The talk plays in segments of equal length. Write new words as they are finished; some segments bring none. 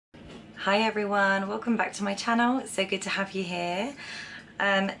Hi everyone, welcome back to my channel. It's so good to have you here.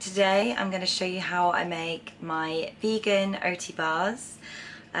 Today I'm going to show you how I make my vegan Oaty bars.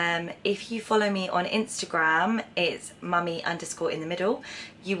 If you follow me on Instagram, it's mummy_in_the_middle.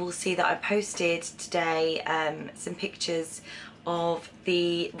 You will see that I posted today some pictures of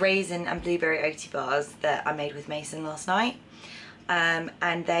the raisin and blueberry Oaty bars that I made with Mason last night.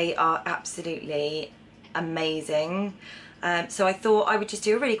 And they are absolutely amazing. So I thought I would just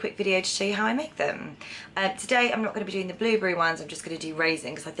do a really quick video to show you how I make them. Today I'm not going to be doing the blueberry ones, I'm just going to do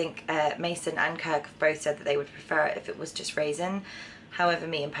raisin because I think Mason and Kirk have both said that they would prefer it if it was just raisin. However,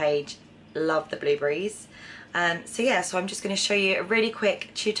 me and Paige love the blueberries. So I'm just going to show you a really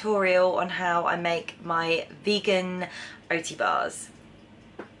quick tutorial on how I make my vegan Oaty bars.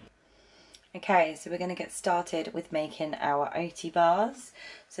 Okay, so we're going to get started with making our Oaty bars.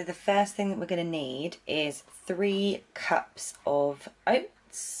 So the first thing that we're going to need is 3 cups of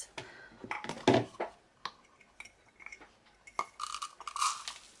oats.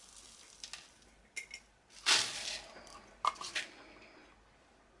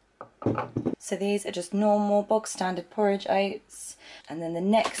 So these are just normal bog standard porridge oats. And then the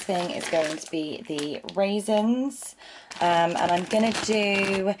next thing is going to be the raisins. And I'm going to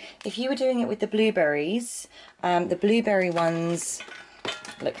do, if you were doing it with the blueberries, the blueberry ones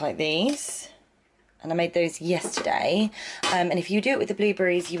look like these. And I made those yesterday. And if you do it with the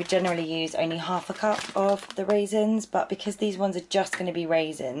blueberries, you would generally use only half a cup of the raisins. But because these ones are just going to be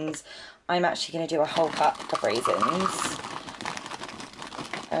raisins, I'm actually going to do a whole cup of raisins.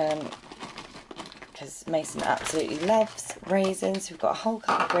 Because Mason absolutely loves raisins. We've got a whole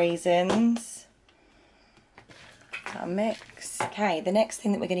cup of raisins. That'll mix. Okay, the next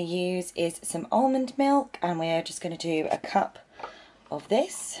thing that we're going to use is some almond milk, and we're just going to do a cup of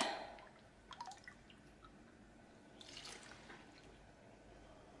this.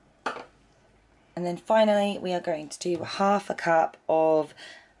 And then finally we are going to do half a cup of,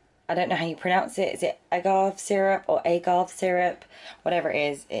 I don't know how you pronounce it, is it agave syrup or agave syrup? Whatever it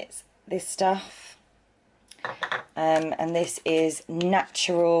is, it's this stuff. And this is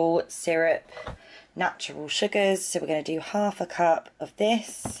natural syrup, natural sugars, so we're going to do half a cup of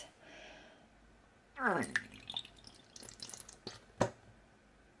this.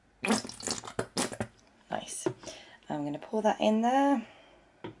 Nice. I'm going to pour that in there.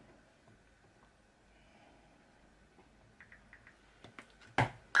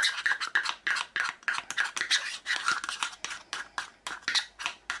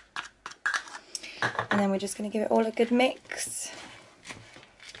 And then we're just going to give it all a good mix.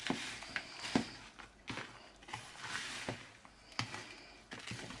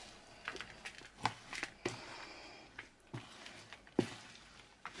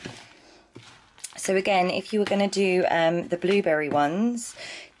 So again, if you were going to do the blueberry ones,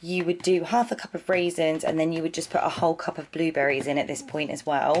 you would do half a cup of raisins and then you would just put a whole cup of blueberries in at this point as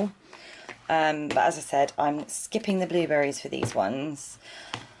well. But as I said, I'm skipping the blueberries for these ones.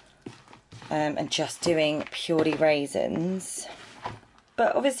 And just doing purely raisins.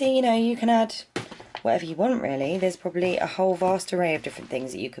 But obviously, you know, you can add whatever you want really. There's probably a whole vast array of different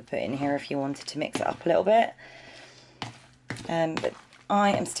things that you could put in here if you wanted to mix it up a little bit. But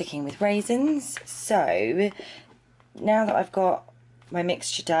I am sticking with raisins. So now that I've got my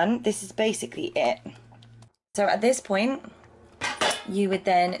mixture done, this is basically it. So at this point, you would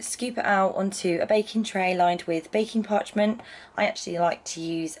then scoop it out onto a baking tray lined with baking parchment. I actually like to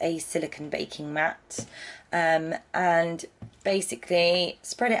use a silicone baking mat, and basically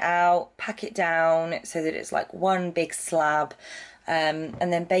spread it out, pack it down so that it's like one big slab, and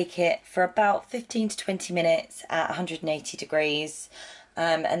then bake it for about 15 to 20 minutes at 180 degrees.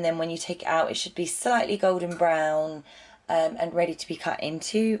 And then when you take it out, it should be slightly golden brown and ready to be cut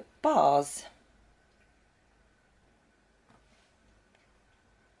into bars.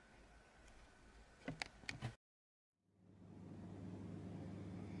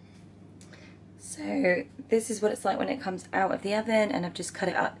 So this is what it's like when it comes out of the oven, and I've just cut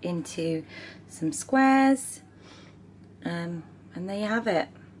it up into some squares, and there you have it.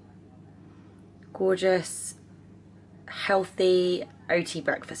 Gorgeous, healthy Oaty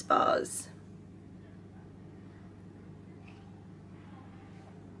breakfast bars.